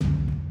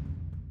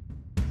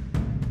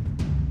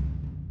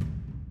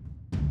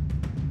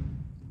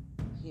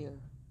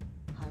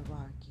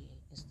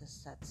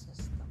set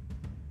system.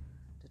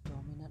 The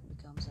dominant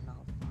becomes an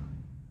alpha,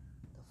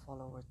 the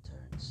follower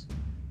turns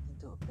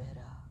into a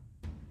beta.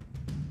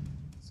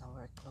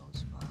 Somewhere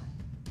close by,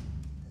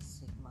 the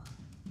Sigma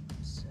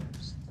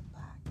observes the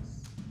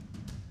Pax,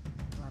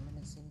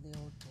 reminiscing the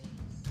old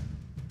days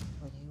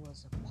when he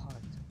was a part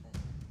of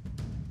it.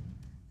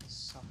 He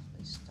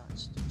softly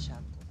starts to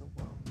chant to the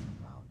world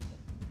around him.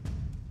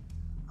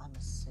 I'm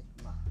a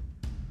Sigma.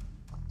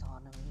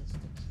 Autonomy is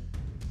the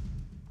key.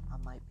 I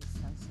might be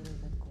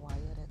sensitive and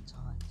quiet at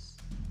times,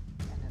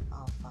 and an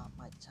alpha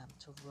might attempt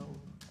to rule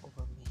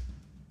over me.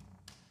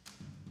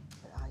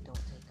 But I don't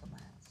take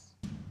commands.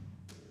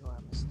 You are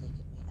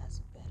mistaking me as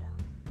a beta.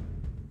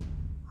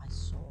 I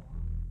soar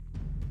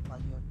while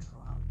you're